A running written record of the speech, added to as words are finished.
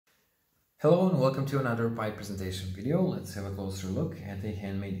Hello and welcome to another pipe presentation video. Let's have a closer look at the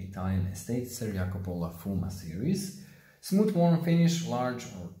handmade Italian estate Jacopo Fuma series. Smooth warm finish, large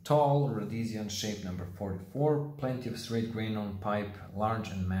or tall, Rhodesian shape number 44, plenty of straight grain on pipe, large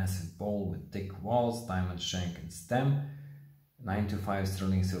and massive bowl with thick walls, diamond shank and stem, 925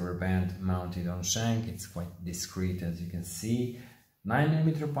 sterling silver band mounted on shank. It's quite discreet as you can see.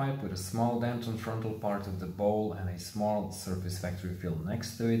 9mm pipe with a small dent on frontal part of the bowl and a small surface factory fill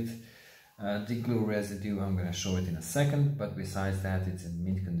next to it. The glue residue, I'm going to show it in a second, but besides that it's in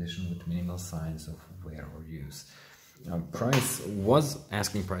mint condition with minimal signs of wear or use.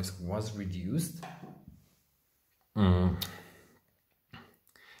 Asking price was reduced.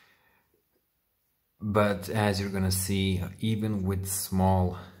 But as you're going to see, even with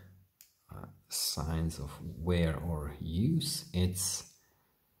small signs of wear or use, it's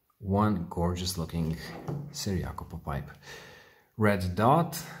one gorgeous looking Jacopo pipe. Red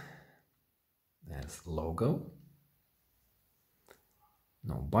dot as logo,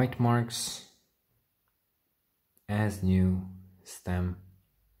 no bite marks, as new stem.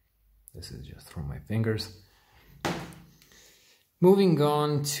 This is just from my fingers. Moving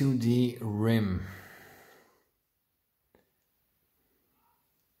on to the rim.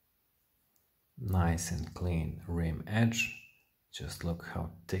 Nice and clean rim edge. Just look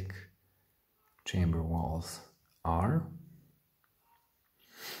how thick chamber walls are.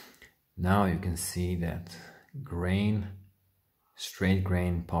 Now you can see that grain, straight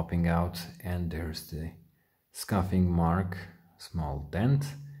grain popping out, and there's the scuffing mark, small dent,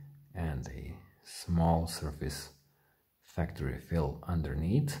 and a small surface factory fill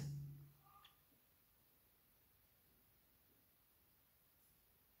underneath.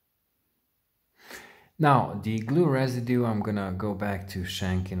 Now the glue residue, I'm gonna go back to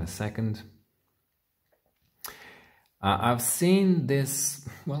shank in a second. I've seen this,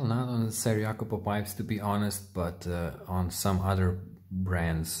 well, not on the Jacopo pipes to be honest, but on some other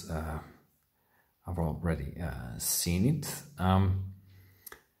brands I've already seen it.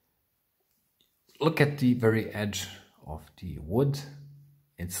 Look at the very edge of the wood.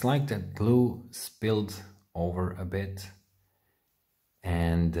 It's like that glue spilled over a bit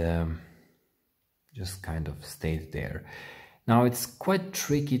and just kind of stayed there. Now it's quite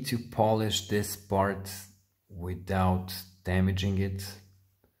tricky to polish this part without damaging it,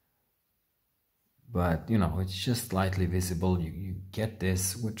 but you know, it's just slightly visible. You get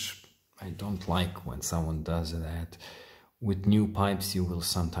this, which I don't like when someone does that. With new pipes you will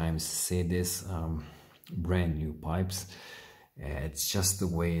sometimes see this, brand new pipes. It's just the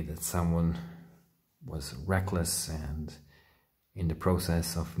way that someone was reckless, and in the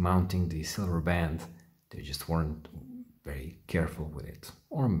process of mounting the silver band they just weren't very careful with it,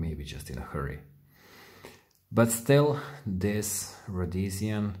 or maybe just in a hurry. But still, this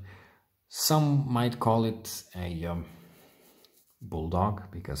Rhodesian, some might call it a bulldog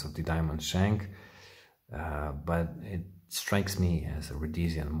because of the diamond shank, but it strikes me as a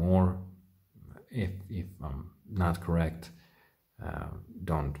Rhodesian more. If I'm not correct,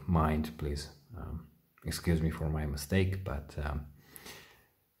 don't mind, please. Excuse me for my mistake, but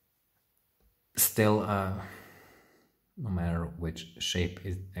still, no matter which shape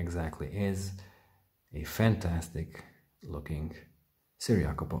it exactly is, a fantastic looking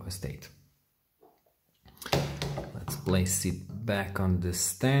Jacopo estate. Let's place it back on the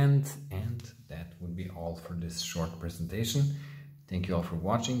stand, and that would be all for this short presentation. Thank you all for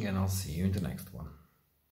watching, and I'll see you in the next one.